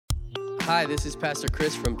Hi, this is Pastor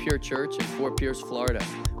Chris from Pure Church in Fort Pierce, Florida.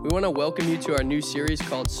 We want to welcome you to our new series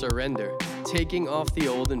called Surrender, Taking Off the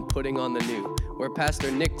Old and Putting on the New, where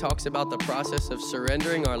Pastor Nick talks about the process of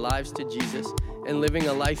surrendering our lives to Jesus and living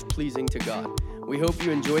a life pleasing to God. We hope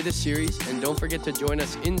you enjoy the series, and don't forget to join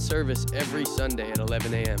us in service every Sunday at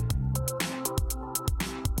 11 a.m.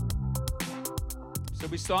 So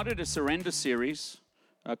we started a surrender series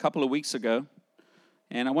a couple of weeks ago,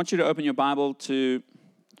 and I want you to open your Bible to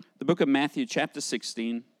the book of Matthew, chapter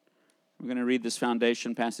 16. We're going to read this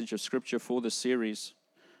foundation passage of Scripture for this series.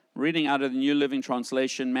 I'm reading out of the New Living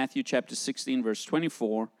Translation, Matthew chapter 16, verse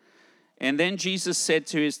 24. And then Jesus said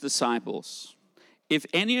to his disciples, "If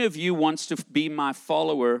any of you wants to be my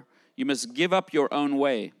follower, you must give up your own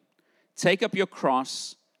way. Take up your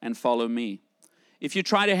cross and follow me. If you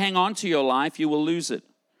try to hang on to your life, you will lose it.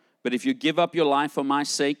 But if you give up your life for my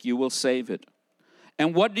sake, you will save it.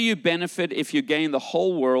 And what do you benefit if you gain the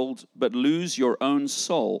whole world but lose your own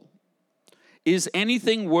soul? Is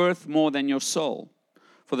anything worth more than your soul?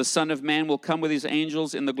 For the Son of Man will come with his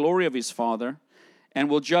angels in the glory of his Father and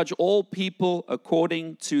will judge all people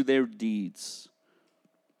according to their deeds.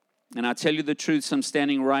 And I tell you the truth, some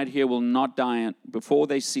standing right here will not die before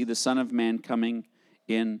they see the Son of Man coming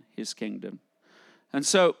in his kingdom." And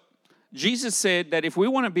so Jesus said that if we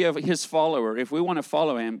want to be his follower, if we want to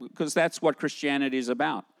follow him, because that's what Christianity is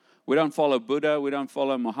about. We don't follow Buddha, we don't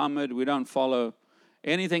follow Muhammad, we don't follow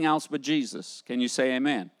anything else but Jesus. Can you say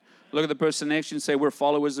amen? Look at the person next to you and say, we're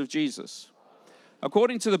followers of Jesus.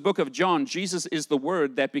 According to the book of John, Jesus is the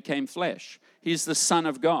Word that became flesh. He's the Son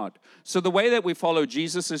of God. So the way that we follow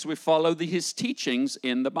Jesus is we follow his teachings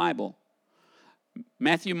in the Bible.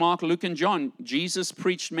 Matthew, Mark, Luke, and John, Jesus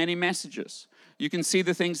preached many messages. You can see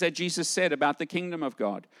the things that Jesus said about the kingdom of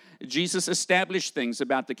God. Jesus established things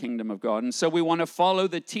about the kingdom of God. And so we want to follow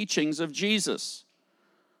the teachings of Jesus.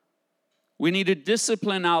 We need to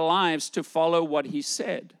discipline our lives to follow what he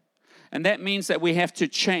said. And that means that we have to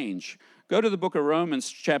change. Go to the book of Romans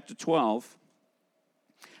chapter 12.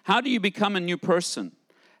 How do you become a new person?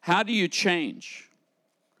 How do you change?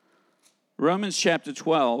 Romans chapter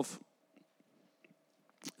 12,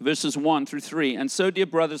 verses 1 through 3. And so, dear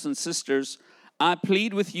brothers and sisters, I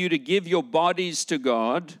plead with you to give your bodies to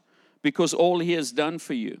God because all he has done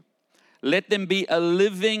for you. Let them be a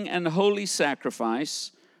living and holy sacrifice,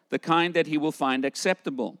 the kind that he will find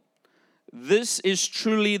acceptable. This is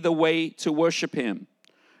truly the way to worship him.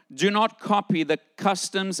 Do not copy the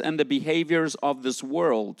customs and the behaviors of this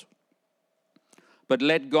world, but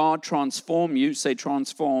let God transform you, say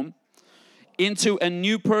transform, into a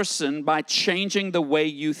new person by changing the way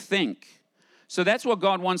you think. So that's what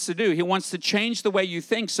God wants to do. He wants to change the way you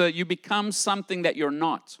think so that you become something that you're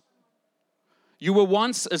not. You were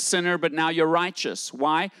once a sinner, but now you're righteous.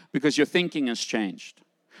 Why? Because your thinking has changed.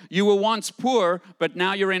 You were once poor, but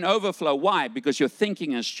now you're in overflow. Why? Because your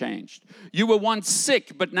thinking has changed. You were once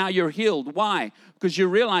sick, but now you're healed. Why? Because you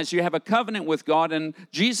realize you have a covenant with God, and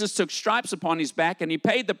Jesus took stripes upon his back, and he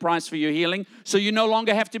paid the price for your healing, so you no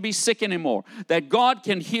longer have to be sick anymore. That God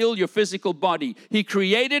can heal your physical body. He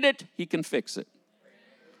created it, he can fix it.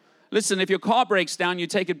 Listen, if your car breaks down, you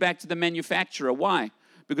take it back to the manufacturer. Why?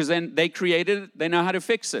 Because then they created it, they know how to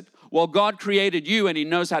fix it. Well, God created you, and he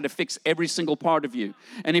knows how to fix every single part of you.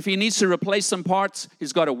 And if he needs to replace some parts,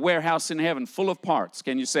 he's got a warehouse in heaven full of parts.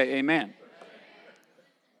 Can you say amen?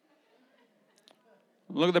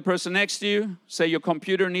 Look at the person next to you. Say your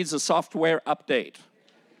computer needs a software update.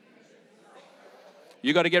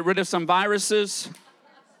 You got to get rid of some viruses.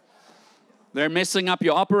 They're messing up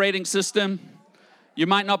your operating system. You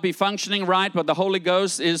might not be functioning right, but the Holy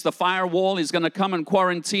Ghost is the firewall. He's going to come and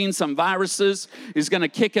quarantine some viruses. He's going to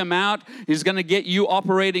kick them out. He's going to get you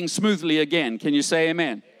operating smoothly again. Can you say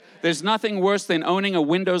amen? There's nothing worse than owning a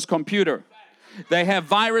Windows computer. They have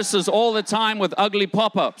viruses all the time with ugly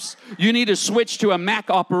pop-ups. You need to switch to a Mac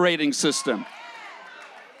operating system.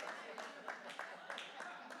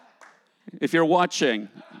 If you're watching,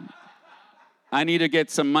 I need to get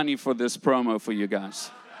some money for this promo for you guys.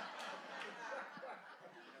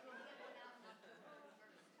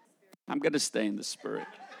 I'm going to stay in the Spirit.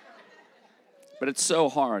 But it's so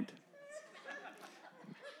hard.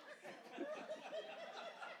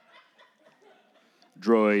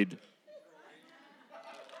 Droid.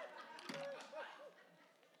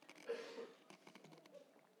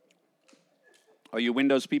 Are you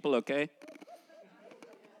Windows people okay?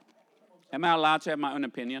 Am I allowed to have my own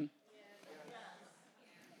opinion?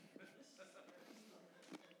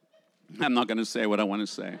 I'm not going to say what I want to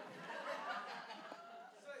say.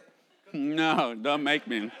 No, don't make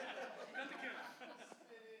me.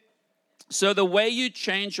 So the way you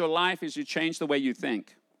change your life is you change the way you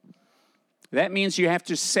think. That means you have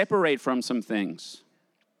to separate from some things,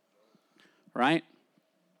 right?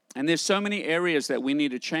 And there's so many areas that we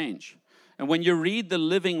need to change. And when you read the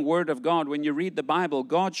living Word of God, when you read the Bible,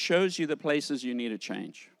 God shows you the places you need to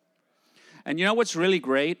change. And you know what's really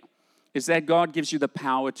great is that God gives you the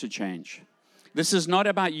power to change. This is not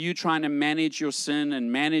about you trying to manage your sin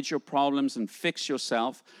and manage your problems and fix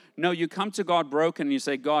yourself. No, you come to God broken and you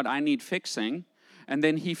say, God, I need fixing. And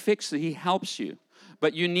then He fixes it. He helps you.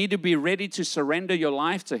 But you need to be ready to surrender your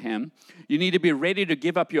life to Him. You need to be ready to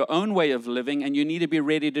give up your own way of living, and you need to be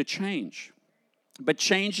ready to change. But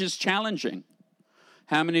change is challenging.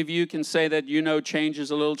 How many of you can say that you know change is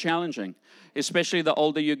a little challenging, especially the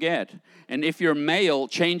older you get? And if you're male,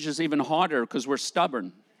 change is even harder because we're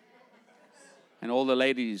stubborn. And all the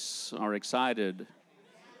ladies are excited.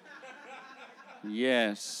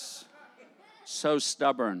 Yes, so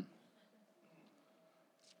stubborn.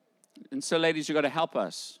 And so, ladies, you got to help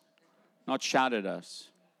us, not shout at us,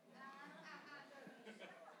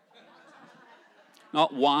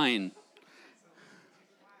 not whine.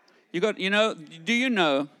 Do you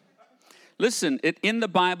know? Listen, in the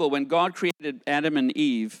Bible, when God created Adam and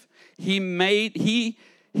Eve, He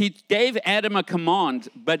gave Adam a command,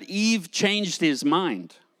 but Eve changed his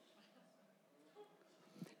mind.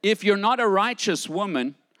 If you're not a righteous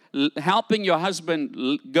woman, helping your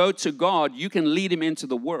husband go to God, you can lead him into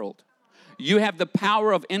the world. You have the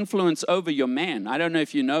power of influence over your man. I don't know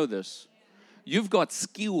if you know this. You've got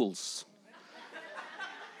skills.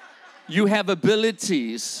 You have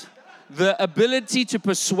abilities. The ability to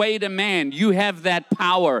persuade a man, you have that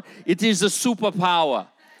power. It is a superpower.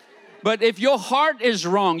 But if your heart is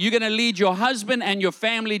wrong, you're going to lead your husband and your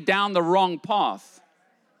family down the wrong path.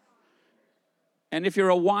 And if you're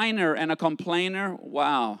a whiner and a complainer,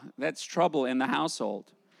 wow, that's trouble in the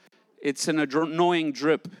household. It's an annoying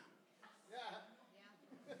drip.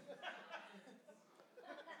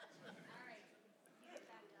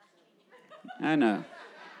 I know.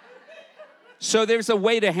 So there's a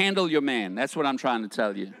way to handle your man. That's what I'm trying to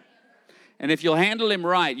tell you. And if you'll handle him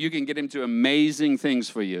right, you can get him to amazing things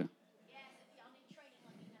for you.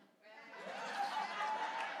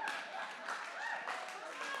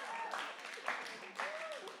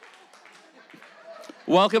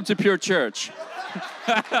 Welcome to Pure Church.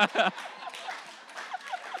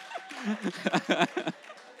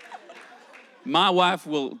 My wife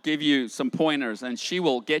will give you some pointers, and she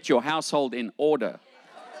will get your household in order.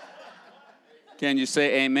 Can you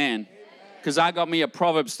say amen? Because I got me a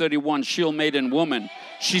Proverbs 31 shield maiden woman.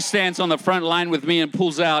 She stands on the front line with me and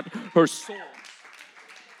pulls out her sword.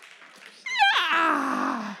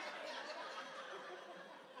 Ah!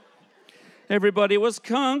 Everybody was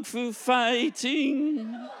kung fu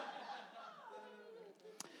fighting.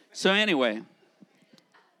 So anyway,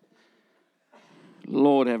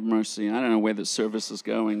 Lord have mercy. I don't know where the service is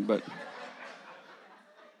going, but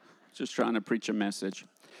just trying to preach a message.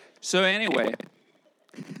 So anyway,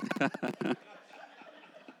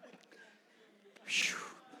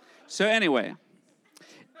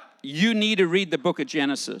 you need to read the book of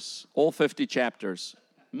Genesis, all 50 chapters,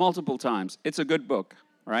 multiple times. It's a good book,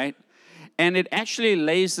 right? And it actually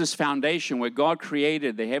lays this foundation where God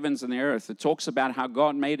created the heavens and the earth. It talks about how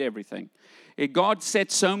God made everything. God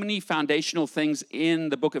set so many foundational things in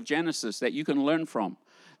the book of Genesis that you can learn from.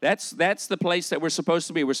 That's the place that we're supposed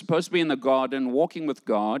to be. We're supposed to be in the garden, walking with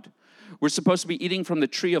God. We're supposed to be eating from the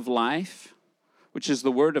tree of life, which is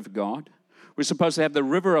the word of God. We're supposed to have the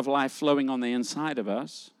river of life flowing on the inside of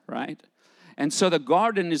us, right? And so the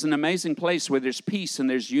garden is an amazing place where there's peace and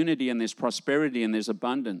there's unity and there's prosperity and there's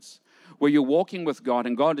abundance, where you're walking with God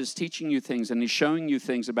and God is teaching you things and He's showing you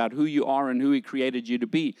things about who you are and who He created you to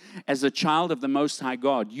be. As a child of the Most High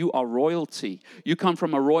God, you are royalty. You come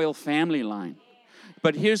from a royal family line.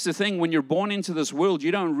 But here's the thing, when you're born into this world,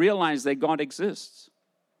 you don't realize that God exists.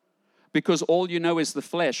 Because all you know is the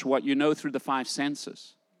flesh, what you know through the 5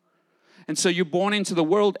 senses. And so you're born into the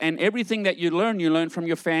world, and everything that you learn from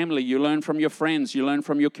your family, you learn from your friends, you learn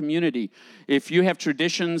from your community. If you have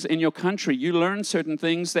traditions in your country, you learn certain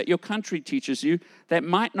things that your country teaches you that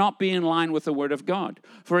might not be in line with the Word of God.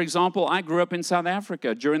 For example, I grew up in South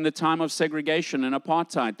Africa during the time of segregation and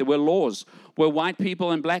apartheid. There were laws where white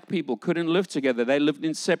people and black people couldn't live together. They lived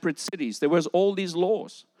in separate cities. There was all these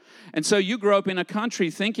laws. And so you grow up in a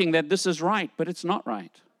country thinking that this is right, but it's not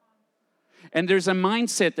right. And there's a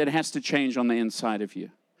mindset that has to change on the inside of you.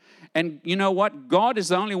 And you know what? God is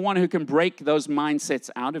the only one who can break those mindsets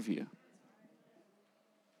out of you.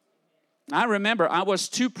 I remember I was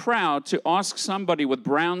too proud to ask somebody with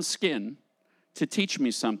brown skin to teach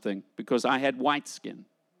me something because I had white skin.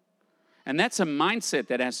 And that's a mindset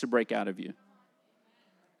that has to break out of you.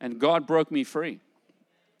 And God broke me free.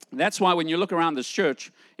 That's why when you look around this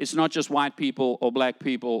church, it's not just white people or black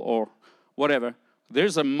people or whatever.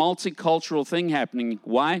 There's a multicultural thing happening.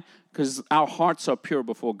 Why? Because our hearts are pure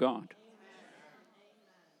before God.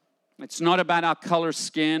 It's not about our color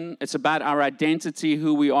skin. It's about our identity,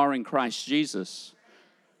 who we are in Christ Jesus.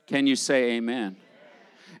 Can you say amen?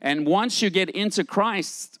 And once you get into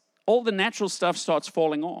Christ, all the natural stuff starts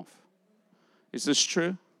falling off. Is this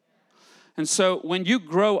true? And so when you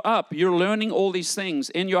grow up, you're learning all these things.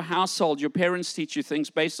 In your household, your parents teach you things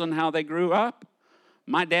based on how they grew up.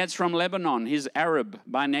 My dad's from Lebanon. He's Arab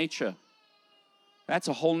by nature. That's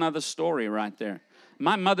a whole nother story right there.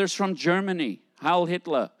 My mother's from Germany. Heil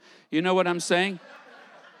Hitler. You know what I'm saying?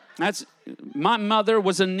 My mother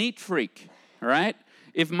was a neat freak, right?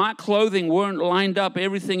 If my clothing weren't lined up,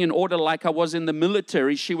 everything in order like I was in the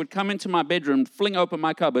military, she would come into my bedroom, fling open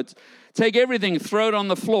my cupboards, take everything, throw it on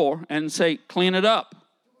the floor, and say, clean it up.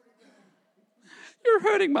 You're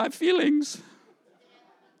hurting my feelings.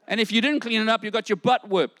 And if you didn't clean it up, you got your butt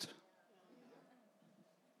whipped.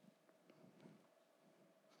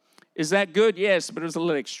 Is that good? Yes, but it was a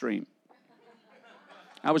little extreme.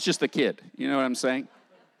 I was just a kid. You know what I'm saying?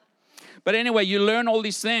 But anyway, you learn all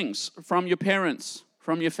these things from your parents,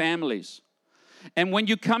 from your families. And when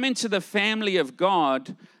you come into the family of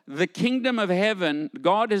God, the kingdom of heaven,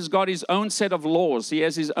 God has got his own set of laws. He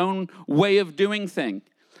has his own way of doing things.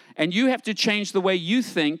 And you have to change the way you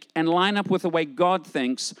think and line up with the way God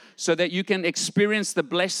thinks so that you can experience the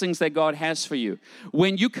blessings that God has for you.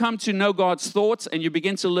 When you come to know God's thoughts and you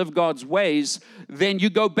begin to live God's ways, then you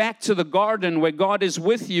go back to the garden where God is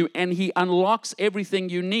with you and he unlocks everything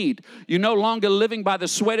you need. You're no longer living by the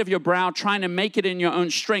sweat of your brow, trying to make it in your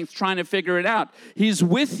own strength, trying to figure it out. He's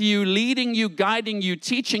with you, leading you, guiding you,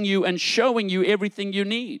 teaching you, and showing you everything you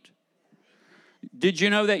need. Did you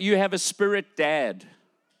know that you have a spirit dad?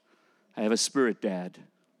 I have a spirit dad.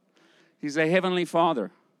 He's a heavenly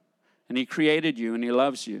father, and he created you, and he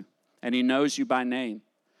loves you, and he knows you by name.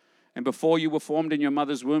 And before you were formed in your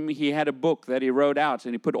mother's womb, he had a book that he wrote out,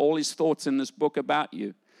 and he put all his thoughts in this book about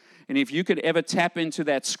you. And if you could ever tap into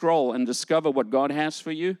that scroll and discover what God has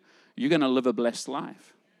for you, you're going to live a blessed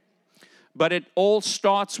life. But it all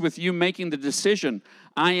starts with you making the decision.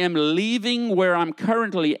 I am leaving where I'm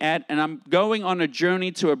currently at, and I'm going on a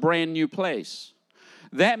journey to a brand new place.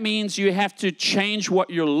 That means you have to change what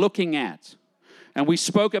you're looking at. And we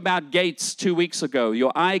spoke about gates 2 weeks ago,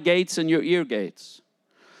 your eye gates and your ear gates.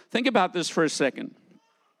 Think about this for a second.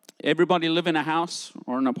 Everybody live in a house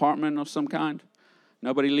or an apartment of some kind?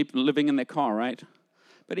 Nobody living in their car, right?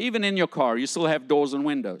 But even in your car, you still have doors and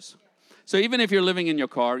windows. So even if you're living in your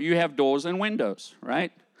car, you have doors and windows,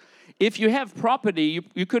 right? If you have property,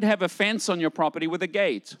 you could have a fence on your property with a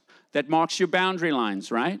gate that marks your boundary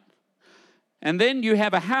lines, right? And then you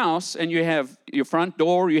have a house, and you have your front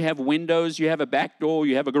door, you have windows, you have a back door,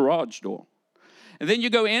 you have a garage door. And then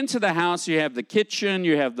you go into the house, you have the kitchen,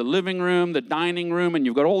 you have the living room, the dining room, and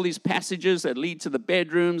you've got all these passages that lead to the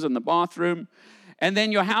bedrooms and the bathroom. And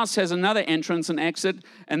then your house has another entrance and exit,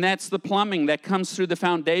 and that's the plumbing that comes through the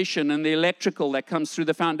foundation and the electrical that comes through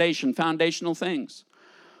the foundation, foundational things.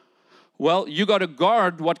 Well, you got to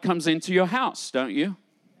guard what comes into your house, don't you?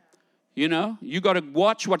 You know, you got to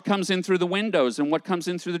watch what comes in through the windows and what comes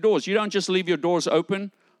in through the doors. You don't just leave your doors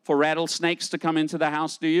open for rattlesnakes to come into the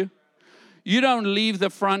house, do you? You don't leave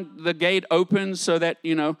the gate open so that,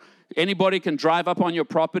 you know, anybody can drive up on your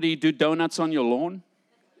property, do donuts on your lawn.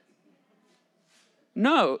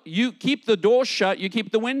 No, you keep the door shut, you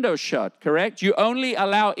keep the windows shut, correct? You only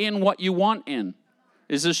allow in what you want in.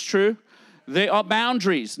 Is this true? There are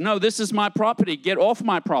boundaries. No, this is my property. Get off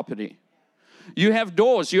my property. You have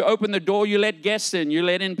doors. You open the door, you let guests in. You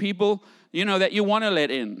let in people, you know, that you want to let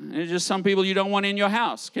in. There's just some people you don't want in your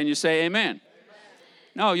house. Can you say amen? Amen?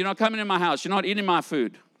 No, you're not coming in my house. You're not eating my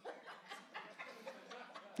food.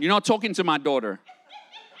 You're not talking to my daughter.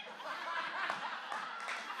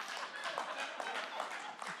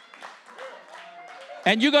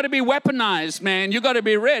 And you got to be weaponized, man. You got to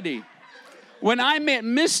be ready. When I met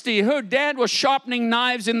Misty, her dad was sharpening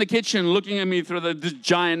knives in the kitchen, looking at me through the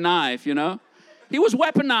giant knife, you know. He was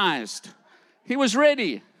weaponized. He was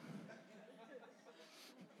ready.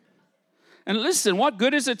 And listen, what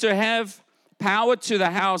good is it to have power to the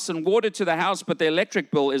house and water to the house, but the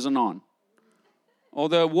electric bill isn't on? Or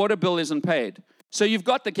the water bill isn't paid. So you've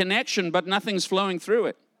got the connection, but nothing's flowing through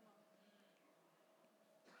it.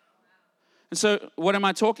 And so what am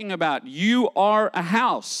I talking about? You are a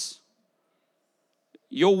house.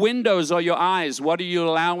 Your windows are your eyes. What are you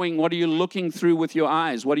allowing? What are you looking through with your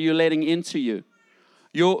eyes? What are you letting into you?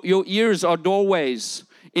 Your ears are doorways.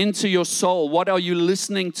 into your soul? What are you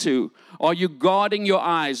listening to? Are you guarding your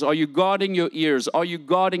eyes? Are you guarding your ears? Are you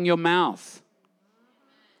guarding your mouth?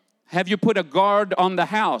 Have you put a guard on the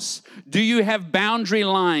house? Do you have boundary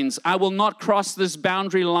lines? I will not cross this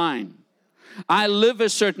boundary line. I live a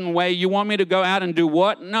certain way. You want me to go out and do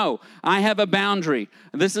what? No, I have a boundary.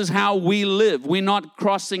 This is how we live. We're not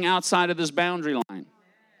crossing outside of this boundary line.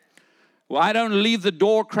 Well, I don't leave the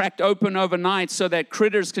door cracked open overnight so that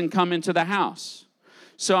critters can come into the house.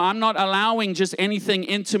 So I'm not allowing just anything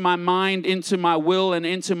into my mind, into my will, and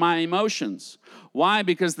into my emotions. Why?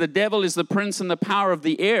 Because the devil is the prince and the power of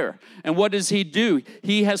the air. And what does he do?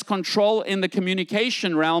 He has control in the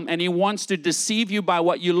communication realm, and he wants to deceive you by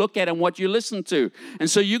what you look at and what you listen to. And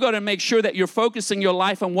so you got to make sure that you're focusing your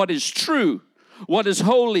life on what is true, what is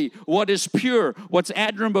holy, what is pure, what's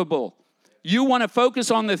admirable. You want to focus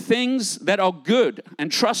on the things that are good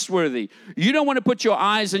and trustworthy. You don't want to put your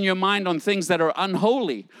eyes and your mind on things that are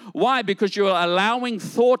unholy. Why? Because you're allowing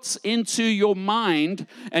thoughts into your mind,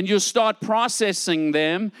 and you'll start processing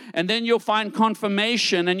them, and then you'll find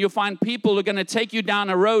confirmation, and you'll find people who are going to take you down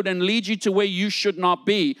a road and lead you to where you should not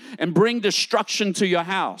be and bring destruction to your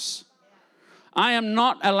house. I am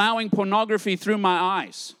not allowing pornography through my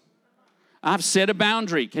eyes. I've set a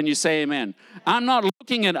boundary. Can you say amen? I'm not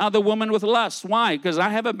looking at other women with lust. Why? Because I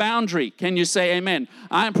have a boundary. Can you say amen?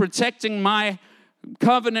 I am protecting my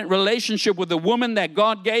covenant relationship with the woman that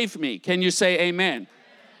God gave me. Can you say amen?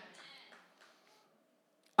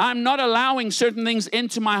 I'm not allowing certain things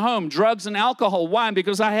into my home, drugs and alcohol. Why?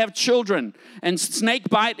 Because I have children, and snake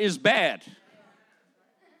bite is bad.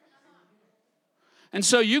 And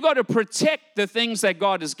so you got to protect the things that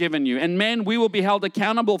God has given you. And men, we will be held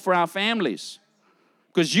accountable for our families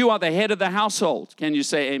because you are the head of the household. Can you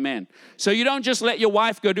say amen? So you don't just let your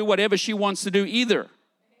wife go do whatever she wants to do either.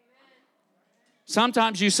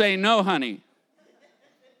 Sometimes you say, no, honey.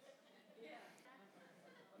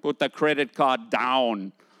 Put the credit card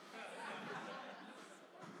down.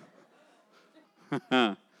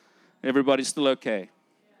 Everybody's still okay.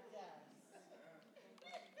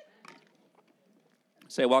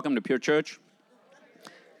 Say, welcome to Pure Church.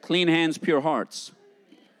 Clean hands, pure hearts.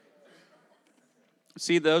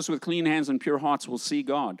 See, those with clean hands and pure hearts will see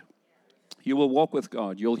God. You will walk with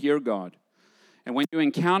God. You'll hear God. And when you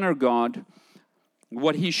encounter God,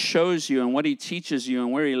 what He shows you and what He teaches you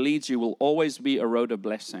and where He leads you will always be a road of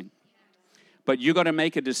blessing. But you got to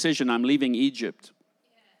make a decision. I'm leaving Egypt.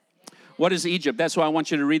 What is Egypt? That's why I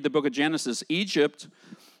want you to read the book of Genesis. Egypt,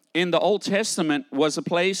 in the Old Testament, was a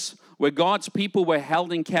place where God's people were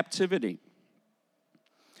held in captivity.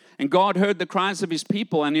 And God heard the cries of His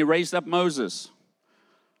people, and He raised up Moses.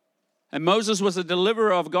 And Moses was a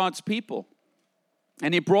deliverer of God's people.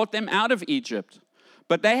 And He brought them out of Egypt.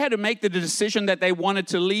 But they had to make the decision that they wanted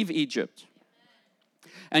to leave Egypt.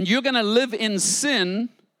 And you're going to live in sin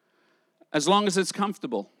as long as it's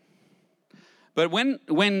comfortable. But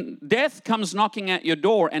when death comes knocking at your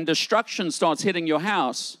door and destruction starts hitting your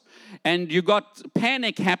house, and you got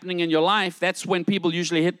panic happening in your life, that's when people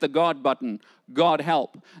usually hit the God button, God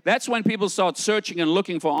help. That's when people start searching and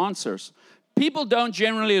looking for answers. People don't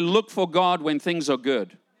generally look for God when things are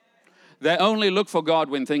good. They only look for God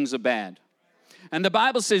when things are bad. And the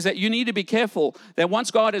Bible says that you need to be careful that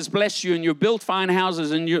once God has blessed you and you've built fine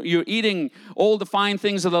houses and you're eating all the fine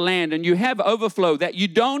things of the land and you have overflow, that you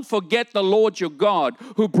don't forget the Lord your God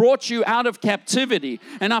who brought you out of captivity.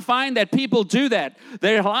 And I find that people do that.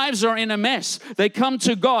 Their lives are in a mess. They come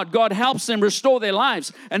to God. God helps them restore their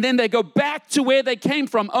lives. And then they go back to where they came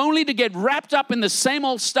from only to get wrapped up in the same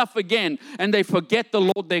old stuff again. And they forget the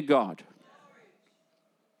Lord their God.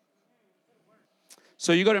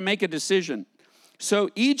 So you got to make a decision.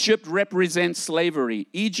 So Egypt represents slavery.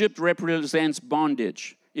 Egypt represents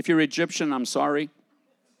bondage. If you're Egyptian, I'm sorry.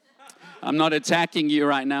 I'm not attacking you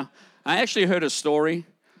right now. I actually heard a story.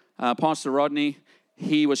 Pastor Rodney,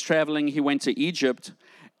 he was traveling. He went to Egypt.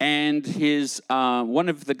 And one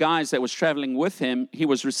of the guys that was traveling with him, he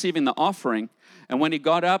was receiving the offering. And when he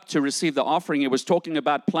got up to receive the offering, it was talking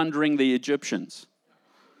about plundering the Egyptians.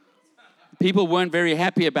 People weren't very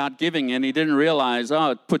happy about giving, and he didn't realize,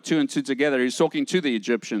 put two and two together. He's talking to the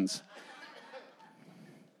Egyptians.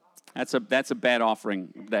 That's a bad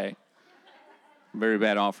offering day. Very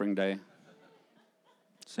bad offering day.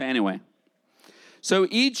 So anyway. So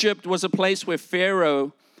Egypt was a place where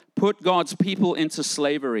Pharaoh put God's people into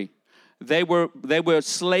slavery. They were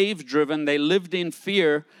slave-driven. They lived in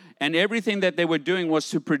fear, and everything that they were doing was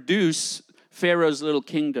to produce Pharaoh's little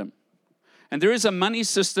kingdom. And there is a money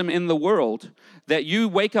system in the world that you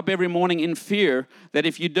wake up every morning in fear that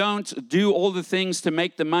if you don't do all the things to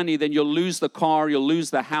make the money, then you'll lose the car, you'll lose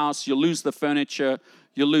the house, you'll lose the furniture,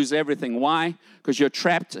 you'll lose everything. Why? Because you're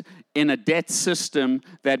trapped in a debt system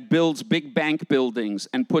that builds big bank buildings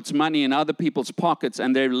and puts money in other people's pockets,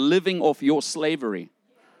 and they're living off your slavery.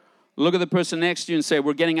 Look at the person next to you and say,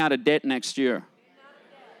 we're getting out of debt next year.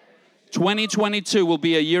 2022 will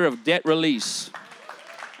be a year of debt release.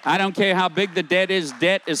 I don't care how big the debt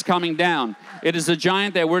is coming down. It is a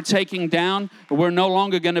giant that we're taking down. We're no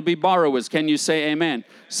longer going to be borrowers. Can you say amen?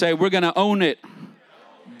 Say, we're going to own it.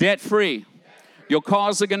 Debt-free. Your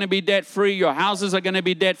cars are going to be debt-free. Your houses are going to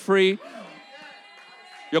be debt-free.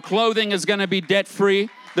 Your clothing is going to be debt-free.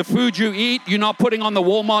 The food you eat, you're not putting on the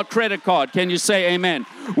Walmart credit card. Can you say amen?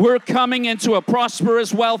 We're coming into a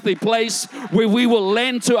prosperous, wealthy place where we will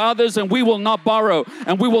lend to others and we will not borrow.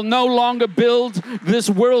 And we will no longer build this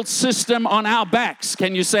world system on our backs.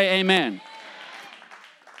 Can you say amen?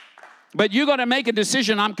 But you got to make a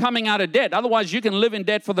decision. I'm coming out of debt. Otherwise, you can live in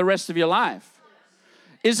debt for the rest of your life.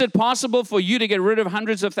 Is it possible for you to get rid of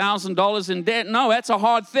hundreds of thousands of dollars in debt? No, that's a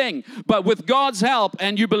hard thing. But with God's help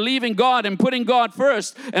and you believe in God and putting God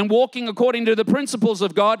first and walking according to the principles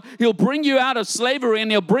of God, He'll bring you out of slavery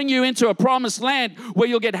and He'll bring you into a promised land where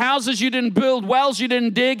you'll get houses you didn't build, wells you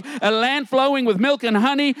didn't dig, a land flowing with milk and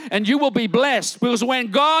honey, and you will be blessed. Because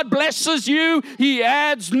when God blesses you, He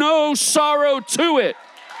adds no sorrow to it.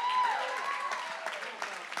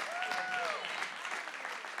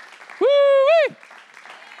 Woo-wee!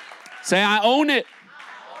 Say, I own it.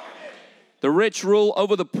 The rich rule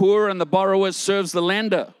over the poor and the borrower serves the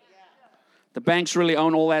lender. The banks really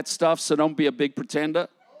own all that stuff, so don't be a big pretender.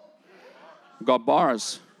 God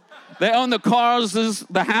borrows. They own the cars,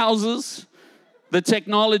 the houses, the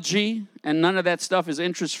technology, and none of that stuff is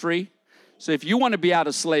interest-free. So if you want to be out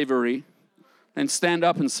of slavery, then stand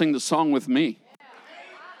up and sing the song with me.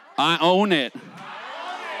 I own it.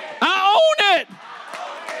 I own it.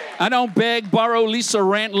 I don't beg, borrow, lease or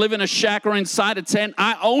rent, live in a shack or inside a tent.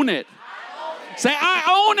 I own it. Say,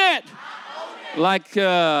 I own it.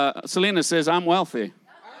 Like Selena says, I'm wealthy.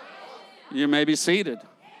 You may be seated.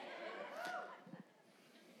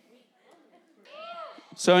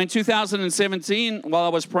 So in 2017, while I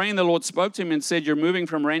was praying, the Lord spoke to me and said, you're moving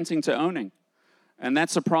from renting to owning. And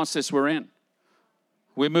that's the process we're in.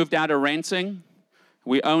 We moved out of renting.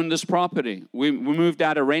 We own this property. We moved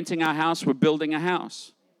out of renting our house. We're building a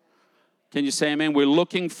house. Can you say amen? We're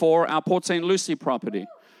looking for our Port St. Lucie property.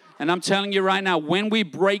 And I'm telling you right now, when we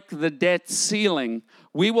break the debt ceiling,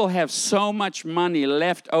 we will have so much money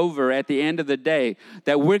left over at the end of the day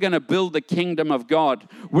that we're going to build the kingdom of God.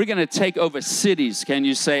 We're going to take over cities. Can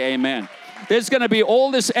you say amen? There's going to be all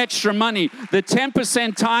this extra money. The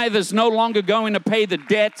 10% tithe is no longer going to pay the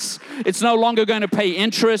debts. It's no longer going to pay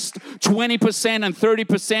interest. 20% and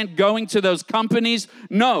 30% going to those companies.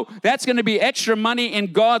 No, that's going to be extra money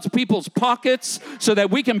in God's people's pockets so that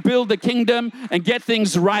we can build the kingdom and get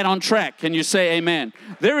things right on track. Can you say amen?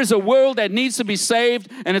 There is a world that needs to be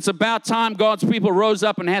saved, and it's about time God's people rose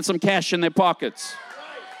up and had some cash in their pockets.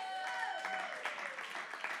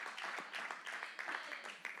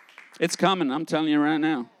 It's coming, I'm telling you right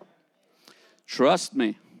now. Trust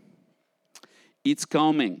me. It's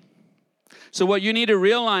coming. So what you need to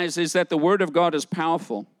realize is that the Word of God is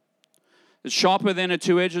powerful. It's sharper than a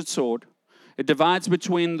two-edged sword. It divides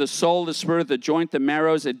between the soul, the spirit, the joint, the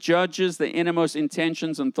marrows. It judges the innermost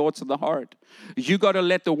intentions and thoughts of the heart. You got to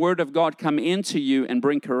let the Word of God come into you and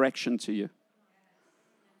bring correction to you.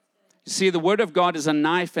 You see, the Word of God is a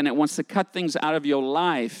knife, and it wants to cut things out of your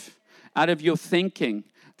life, out of your thinking,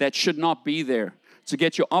 that should not be there, to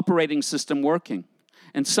get your operating system working.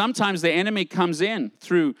 And sometimes the enemy comes in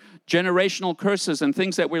through generational curses and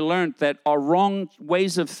things that we learned that are wrong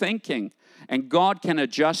ways of thinking. And God can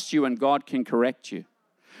adjust you and God can correct you.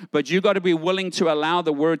 But you got to be willing to allow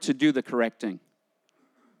the Word to do the correcting.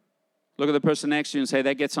 Look at the person next to you and say,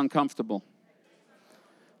 that gets uncomfortable.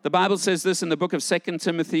 The Bible says this in the book of 2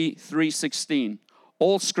 Timothy 3:16.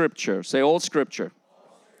 All Scripture, say all Scripture,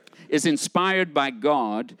 is inspired by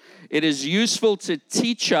God. It is useful to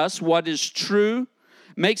teach us what is true,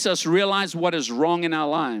 makes us realize what is wrong in our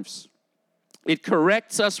lives. It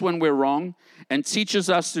corrects us when we're wrong and teaches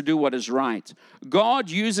us to do what is right. God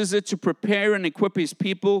uses it to prepare and equip His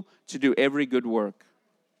people to do every good work.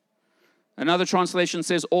 Another translation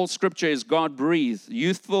says, all Scripture is God-breathed,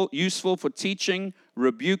 useful for teaching,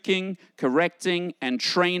 rebuking, correcting, and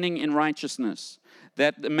training in righteousness,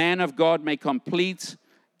 that the man of God may complete,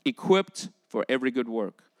 equipped for every good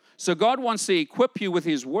work. So God wants to equip you with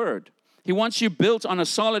His Word. He wants you built on a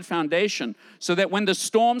solid foundation so that when the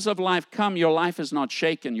storms of life come, your life is not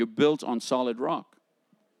shaken. You're built on solid rock.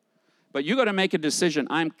 But you got to make a decision.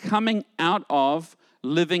 I'm coming out of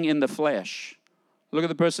living in the flesh. Look at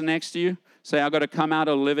the person next to you. Say, I've got to come out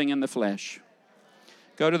of living in the flesh.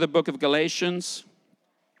 Go to the book of Galatians,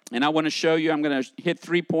 and I want to show you, I'm going to hit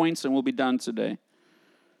 3 points and we'll be done today.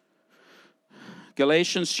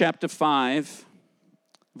 Galatians chapter 5,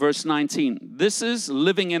 verse 19. This is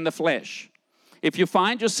living in the flesh. If you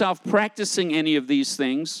find yourself practicing any of these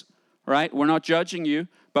things, right, we're not judging you,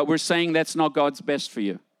 but we're saying that's not God's best for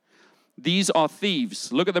you. These are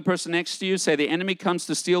thieves. Look at the person next to you. Say, the enemy comes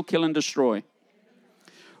to steal, kill, and destroy.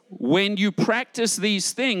 When you practice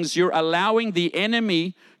these things, you're allowing the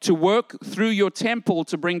enemy to work through your temple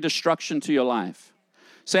to bring destruction to your life.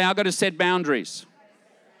 Say, I've got to set boundaries.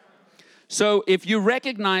 So if you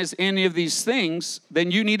recognize any of these things,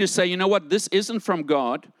 then you need to say, you know what, this isn't from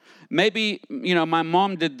God. Maybe, my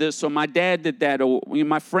mom did this, or my dad did that, or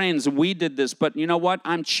my friends, we did this. But you know what?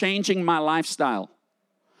 I'm changing my lifestyle.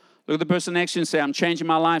 Look at the person next to you and say, I'm changing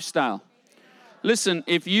my lifestyle. Listen,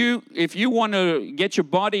 if you want to get your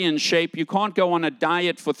body in shape, you can't go on a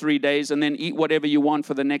diet for 3 days and then eat whatever you want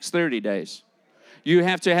for the next 30 days. You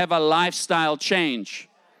have to have a lifestyle change.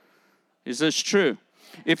 Is this true?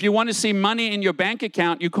 If you want to see money in your bank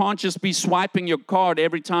account, you can't just be swiping your card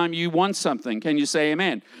every time you want something. Can you say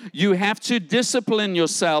amen? You have to discipline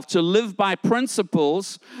yourself to live by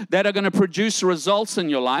principles that are going to produce results in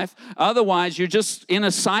your life. Otherwise, you're just in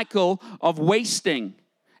a cycle of wasting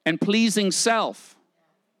and pleasing self.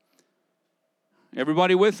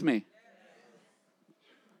 Everybody with me?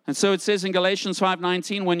 And so it says in Galatians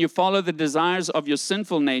 5:19, when you follow the desires of your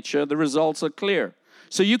sinful nature, the results are clear.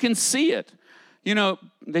 So you can see it.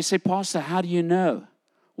 They say, Pastor, how do you know?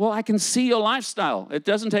 Well, I can see your lifestyle. It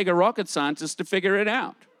doesn't take a rocket scientist to figure it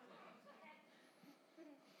out.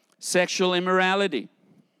 Sexual immorality,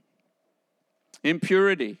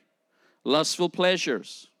 impurity, lustful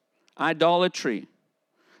pleasures, idolatry.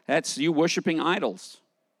 That's you worshiping idols.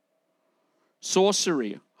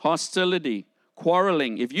 Sorcery, hostility,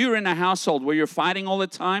 quarreling. If you're in a household where you're fighting all the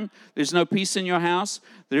time, there's no peace in your house,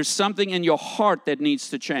 there's something in your heart that needs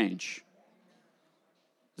to change.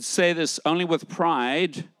 Let's say this, only with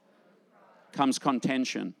pride comes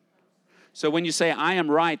contention. So when you say, I am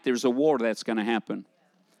right, there's a war that's going to happen.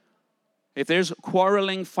 If there's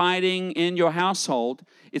quarreling, fighting in your household,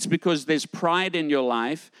 it's because there's pride in your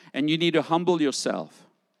life and you need to humble yourself.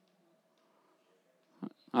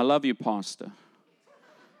 I love you, Pastor.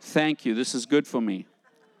 Thank you. This is good for me.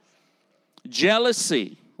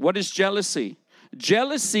 Jealousy. What is jealousy?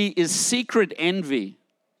 Jealousy is secret envy.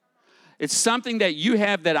 It's something that you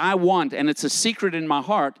have that I want, and it's a secret in my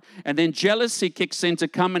heart. And then jealousy kicks in to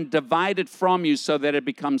come and divide it from you so that it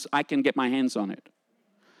becomes, I can get my hands on it.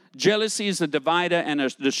 Jealousy is a divider and a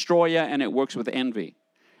destroyer, and it works with envy.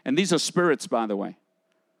 And these are spirits, by the way.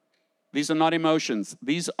 These are not emotions.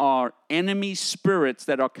 These are enemy spirits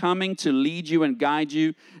that are coming to lead you and guide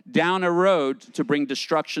you down a road to bring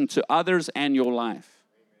destruction to others and your life.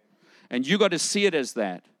 And you got to see it as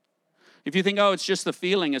that. If you think, oh, it's just a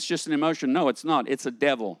feeling, it's just an emotion. No, it's not. It's a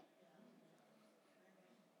devil.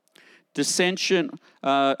 Dissension,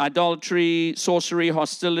 idolatry, sorcery,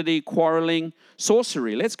 hostility, quarreling.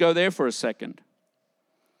 Sorcery, let's go there for a second.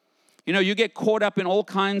 You get caught up in all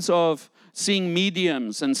kinds of seeing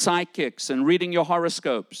mediums and psychics and reading your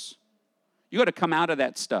horoscopes. You got to come out of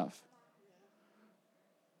that stuff.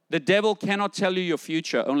 The devil cannot tell you your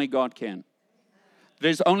future, only God can.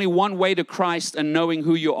 There's only one way to Christ and knowing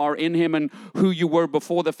who you are in Him and who you were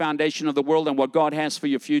before the foundation of the world and what God has for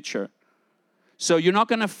your future. So you're not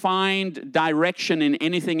going to find direction in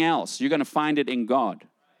anything else. You're going to find it in God.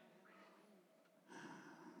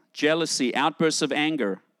 Jealousy, outbursts of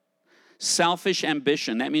anger, selfish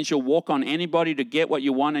ambition. That means you'll walk on anybody to get what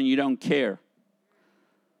you want and you don't care.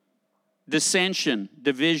 Dissension,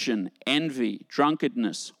 division, envy,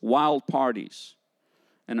 drunkenness, wild parties,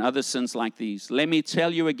 and other sins like these. Let me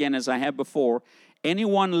tell you again, as I have before,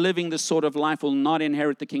 anyone living this sort of life will not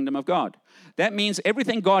inherit the kingdom of God. That means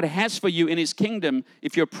everything God has for you in His kingdom,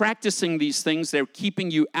 if you're practicing these things, they're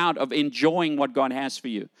keeping you out of enjoying what God has for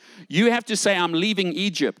you. You have to say, I'm leaving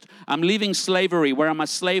Egypt. I'm leaving slavery, where I'm a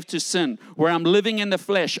slave to sin, where I'm living in the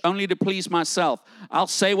flesh only to please myself. I'll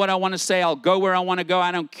say what I want to say. I'll go where I want to go.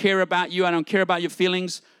 I don't care about you. I don't care about your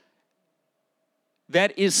feelings.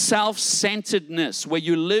 That is self-centeredness, where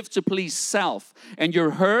you live to please self. And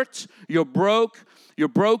you're hurt, you're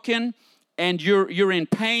broken, and you're in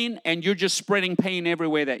pain, and you're just spreading pain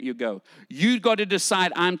everywhere that you go. You've got to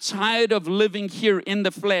decide, I'm tired of living here in the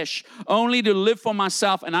flesh, only to live for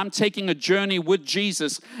myself, and I'm taking a journey with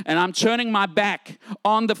Jesus, and I'm turning my back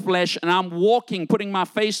on the flesh, and I'm walking, putting my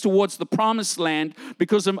face towards the promised land,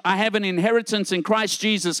 because I have an inheritance in Christ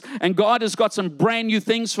Jesus, and God has got some brand new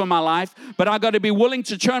things for my life, but I've got to be willing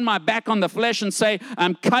to turn my back on the flesh and say,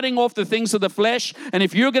 I'm cutting off the things of the flesh, and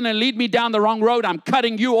if you're going to lead me down the wrong road, I'm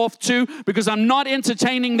cutting you off too, because I'm not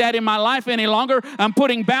entertaining that in my life any longer. I'm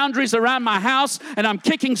putting boundaries around my house, and I'm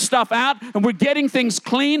kicking stuff out, and we're getting things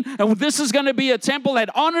clean, and this is going to be a temple that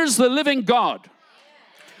honors the living God.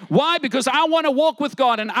 Why? Because I want to walk with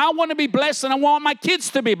God, and I want to be blessed, and I want my kids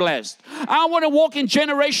to be blessed. I want to walk in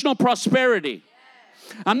generational prosperity.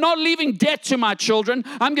 I'm not leaving debt to my children.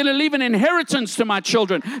 I'm going to leave an inheritance to my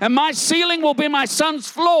children. And my ceiling will be my son's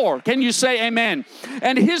floor. Can you say amen?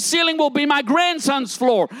 And his ceiling will be my grandson's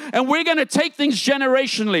floor. And we're going to take things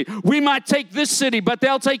generationally. We might take this city, but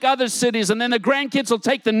they'll take other cities. And then the grandkids will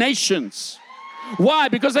take the nations. Why?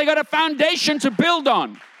 Because they got a foundation to build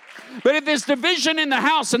on. But if there's division in the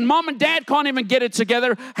house and mom and dad can't even get it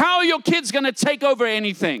together, how are your kids going to take over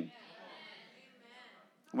anything?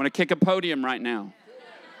 I want to kick a podium right now.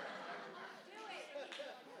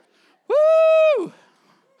 Woo!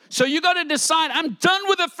 So you got to decide, I'm done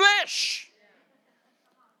with the flesh.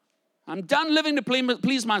 I'm done living to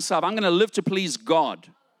please myself. I'm going to live to please God.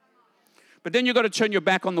 But then you got to turn your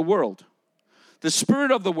back on the world. The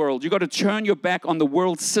spirit of the world, you got to turn your back on the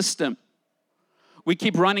world system. We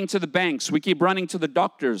keep running to the banks. We keep running to the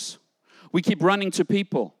doctors. We keep running to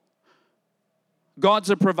people. God's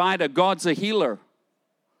a provider. God's a healer.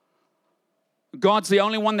 God's the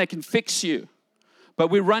only one that can fix you. But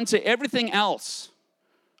we run to everything else.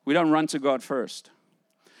 We don't run to God first.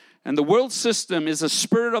 And the world system is a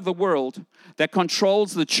spirit of the world that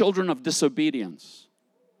controls the children of disobedience.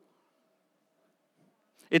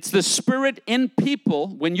 It's the spirit in people.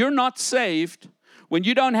 When you're not saved, when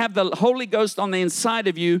you don't have the Holy Ghost on the inside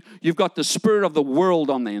of you, you've got the spirit of the world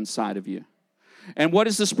on the inside of you. And what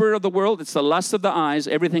is the spirit of the world? It's the lust of the eyes.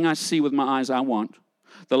 Everything I see with my eyes I want.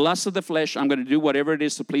 The lust of the flesh, I'm going to do whatever it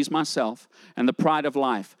is to please myself. And the pride of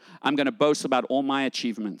life, I'm going to boast about all my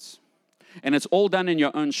achievements. And it's all done in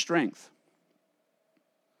your own strength.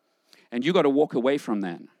 And you got to walk away from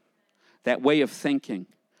that way of thinking,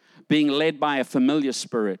 being led by a familiar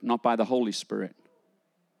spirit, not by the Holy Spirit.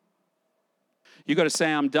 You got to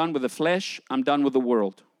say, I'm done with the flesh, I'm done with the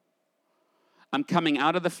world. I'm coming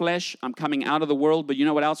out of the flesh, I'm coming out of the world, but you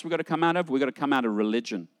know what else we got to come out of? We got to come out of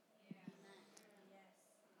religion.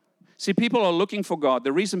 See, people are looking for God.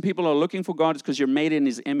 The reason people are looking for God is because you're made in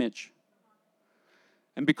His image.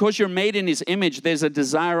 And because you're made in His image, there's a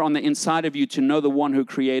desire on the inside of you to know the one who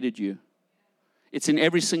created you. It's in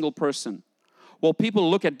every single person. Well, people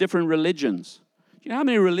look at different religions. Do you know how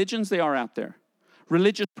many religions there are out there?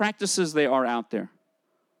 Religious practices there are out there.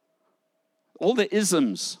 All the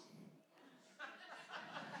isms.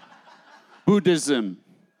 Buddhism,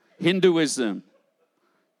 Hinduism,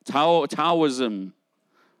 Taoism.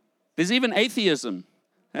 There's even atheism.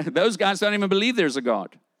 Those guys don't even believe there's a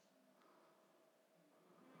God.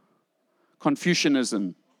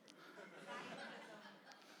 Confucianism.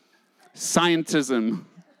 Scientism.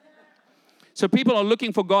 So people are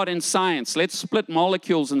looking for God in science. Let's split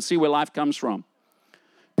molecules and see where life comes from.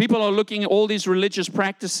 People are looking at all these religious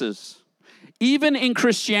practices. Even in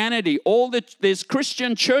Christianity, there's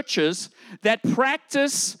Christian churches that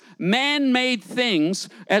practice man-made things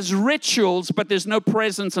as rituals, but there's no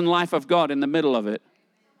presence and life of God in the middle of it.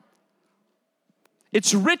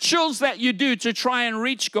 It's rituals that you do to try and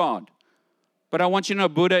reach God. But I want you to know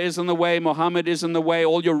Buddha isn't the way, Muhammad isn't the way,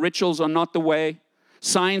 all your rituals are not the way,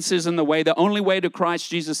 science isn't the way. The only way to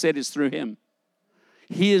Christ, Jesus said, is through Him.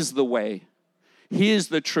 He is the way. He is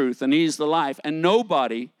the truth, and He is the life. And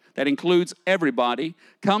nobody, that includes everybody,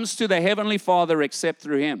 comes to the Heavenly Father except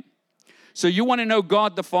through Him. So you want to know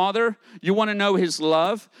God the Father? You want to know His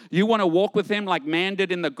love? You want to walk with Him like man did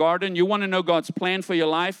in the garden? You want to know God's plan for your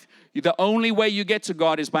life? The only way you get to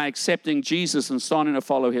God is by accepting Jesus and starting to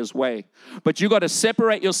follow His way. But you got to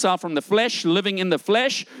separate yourself from the flesh, living in the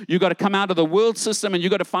flesh. You got to come out of the world system, and you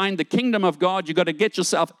got to find the kingdom of God. You got to get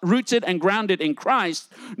yourself rooted and grounded in Christ.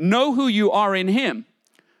 Know who you are in Him.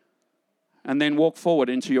 And then walk forward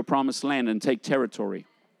into your promised land and take territory.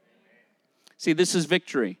 See, this is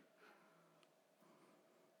victory.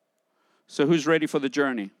 So who's ready for the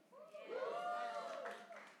journey?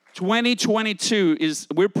 2022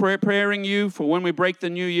 we're preparing you for when we break the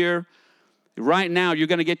new year. Right now, you're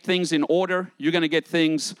going to get things in order. You're going to get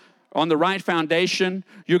things on the right foundation.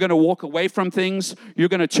 You're going to walk away from things. You're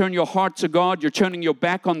going to turn your heart to God. You're turning your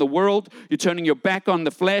back on the world. You're turning your back on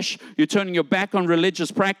the flesh. You're turning your back on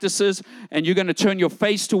religious practices. And you're going to turn your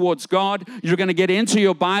face towards God. You're going to get into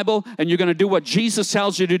your Bible. And you're going to do what Jesus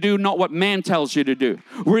tells you to do, not what man tells you to do.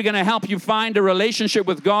 We're going to help you find a relationship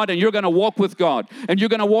with God. And you're going to walk with God. And you're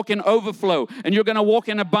going to walk in overflow. And you're going to walk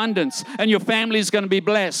in abundance. And your family is going to be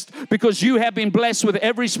blessed. Because you have been blessed with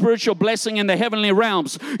every spiritual blessing in the heavenly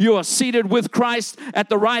realms. You are seated with Christ at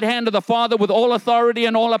the right hand of the Father with all authority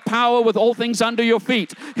and all power, with all things under your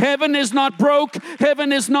feet. Heaven is not broke.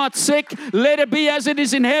 Heaven is not sick. Let it be as it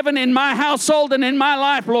is in heaven, in my household and in my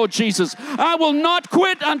life, Lord Jesus. I will not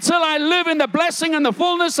quit until I live in the blessing and the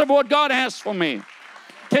fullness of what God has for me.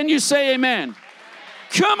 Can you say amen?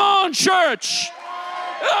 Come on, church.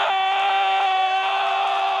 Ah!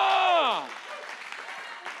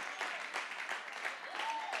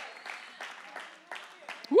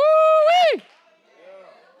 Woo-wee!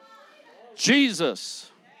 Jesus.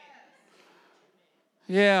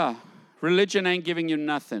 Yeah, religion ain't giving you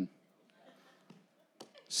nothing.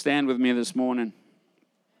 Stand with me this morning.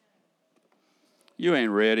 You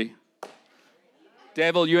ain't ready.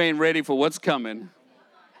 Devil, you ain't ready for what's coming.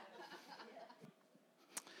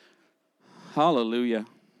 Hallelujah.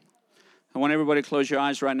 I want everybody to close your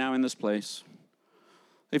eyes right now in this place.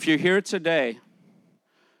 If you're here today,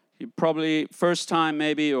 you're probably first time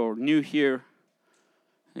maybe or new here,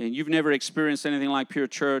 and you've never experienced anything like Pure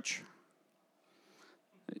Church.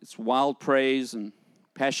 It's wild praise and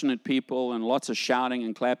passionate people and lots of shouting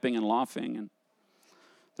and clapping and laughing. And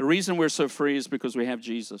the reason we're so free is because we have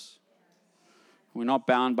Jesus. We're not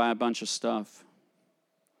bound by a bunch of stuff.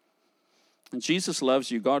 And Jesus loves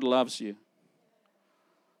you. God loves you.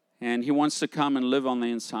 And He wants to come and live on the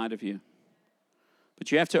inside of you.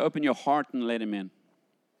 But you have to open your heart and let Him in.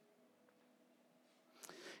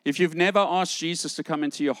 If you've never asked Jesus to come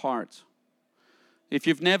into your heart, if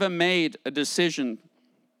you've never made a decision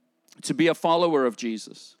to be a follower of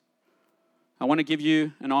Jesus, I want to give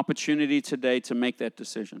you an opportunity today to make that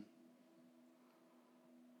decision.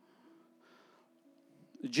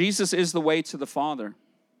 Jesus is the way to the Father.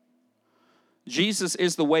 Jesus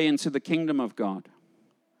is the way into the kingdom of God.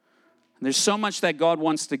 There's so much that God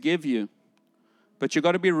wants to give you, but you've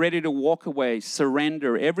got to be ready to walk away,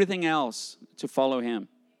 surrender everything else to follow Him.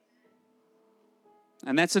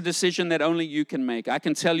 And that's a decision that only you can make. I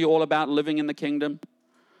can tell you all about living in the kingdom.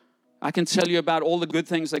 I can tell you about all the good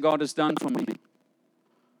things that God has done for me.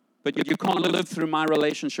 But you can't live through my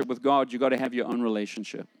relationship with God. You've got to have your own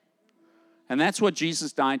relationship. And that's what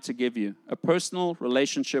Jesus died to give you, a personal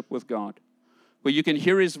relationship with God, where you can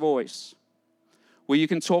hear His voice, where you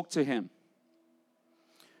can talk to Him.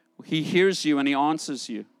 He hears you and He answers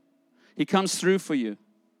you. He comes through for you.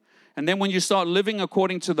 And then when you start living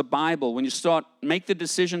according to the Bible, when you make the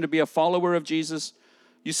decision to be a follower of Jesus,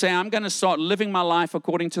 you say, I'm going to start living my life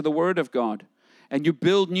according to the Word of God. And you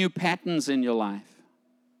build new patterns in your life.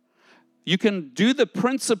 You can do the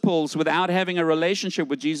principles without having a relationship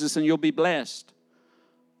with Jesus and you'll be blessed.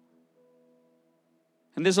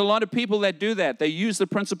 And there's a lot of people that do that. They use the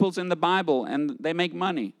principles in the Bible and they make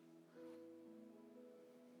money.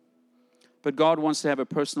 But God wants to have a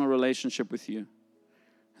personal relationship with you.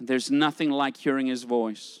 And there's nothing like hearing His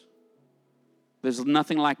voice. There's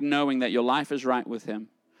nothing like knowing that your life is right with Him.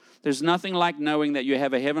 There's nothing like knowing that you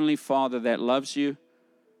have a heavenly Father that loves you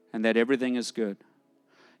and that everything is good.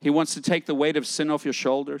 He wants to take the weight of sin off your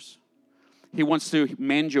shoulders. He wants to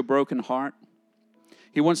mend your broken heart.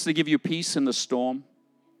 He wants to give you peace in the storm.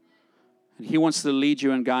 And He wants to lead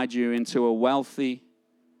you and guide you into a wealthy,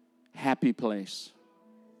 happy place.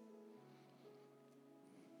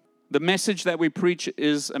 The message that we preach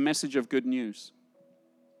is a message of good news.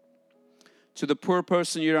 To the poor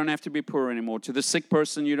person, you don't have to be poor anymore. To the sick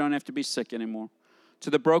person, you don't have to be sick anymore. To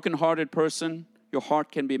the brokenhearted person, your heart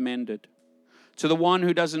can be mended. To the one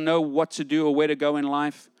who doesn't know what to do or where to go in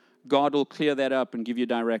life, God will clear that up and give you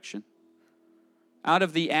direction. Out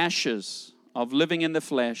of the ashes of living in the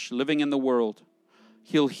flesh, living in the world,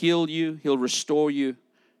 He'll heal you, He'll restore you,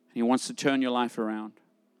 and He wants to turn your life around.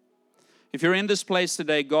 If you're in this place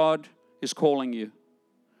today, God is calling you.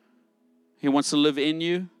 He wants to live in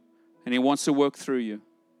you, and He wants to work through you.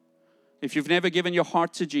 If you've never given your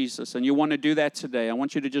heart to Jesus and you want to do that today, I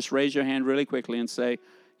want you to just raise your hand really quickly and say,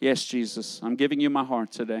 yes, Jesus, I'm giving you my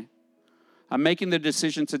heart today. I'm making the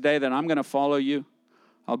decision today that I'm going to follow you.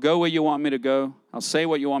 I'll go where you want me to go. I'll say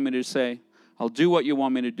what you want me to say. I'll do what you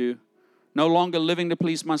want me to do. No longer living to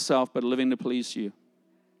please myself, but living to please you.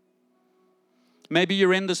 Maybe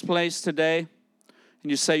you're in this place today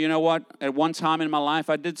and you say, you know what? At one time in my life,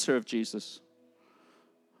 I did serve Jesus.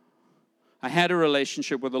 I had a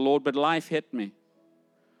relationship with the Lord, but life hit me.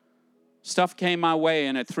 Stuff came my way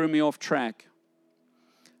and it threw me off track.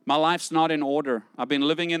 My life's not in order. I've been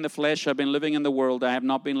living in the flesh. I've been living in the world. I have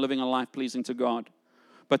not been living a life pleasing to God.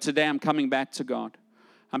 But today I'm coming back to God.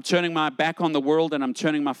 I'm turning my back on the world and I'm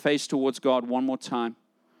turning my face towards God one more time.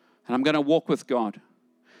 And I'm going to walk with God.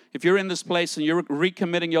 If you're in this place and you're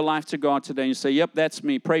recommitting your life to God today and you say, yep, that's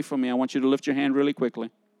me, pray for me. I want you to lift your hand really quickly.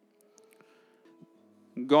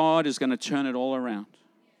 God is going to turn it all around.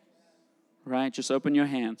 Right? Just open your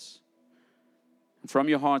hands. And from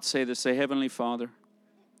your heart say this. Say, Heavenly Father,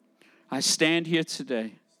 I stand here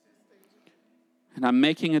today and I'm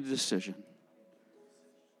making a decision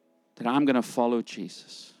that I'm going to follow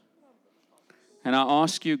Jesus. And I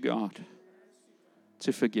ask you, God,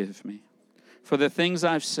 to forgive me for the things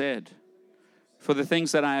I've said, for the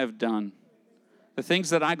things that I have done, the things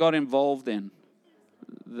that I got involved in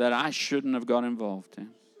that I shouldn't have got involved in.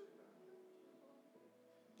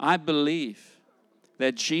 I believe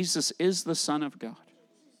that Jesus is the Son of God.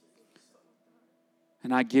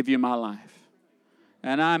 And I give you my life.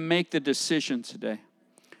 And I make the decision today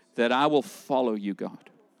that I will follow you, God.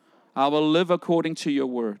 I will live according to your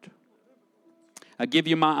word. I give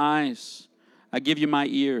you my eyes. I give you my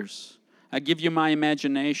ears. I give you my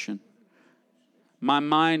imagination, my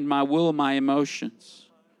mind, my will, my emotions,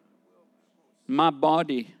 my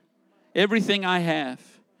body, everything I have,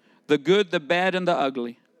 the good, the bad, and the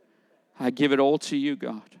ugly. I give it all to you,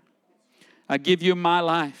 God. I give you my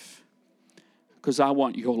life because I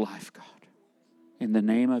want your life, God. In the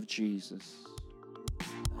name of Jesus.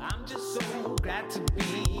 I'm just so glad to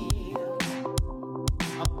be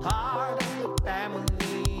a part of the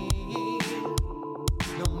family.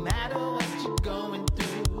 No matter what you're going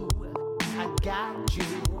through, I got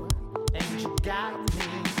you and you got me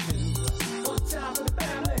too. One time for the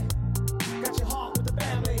family, got your heart.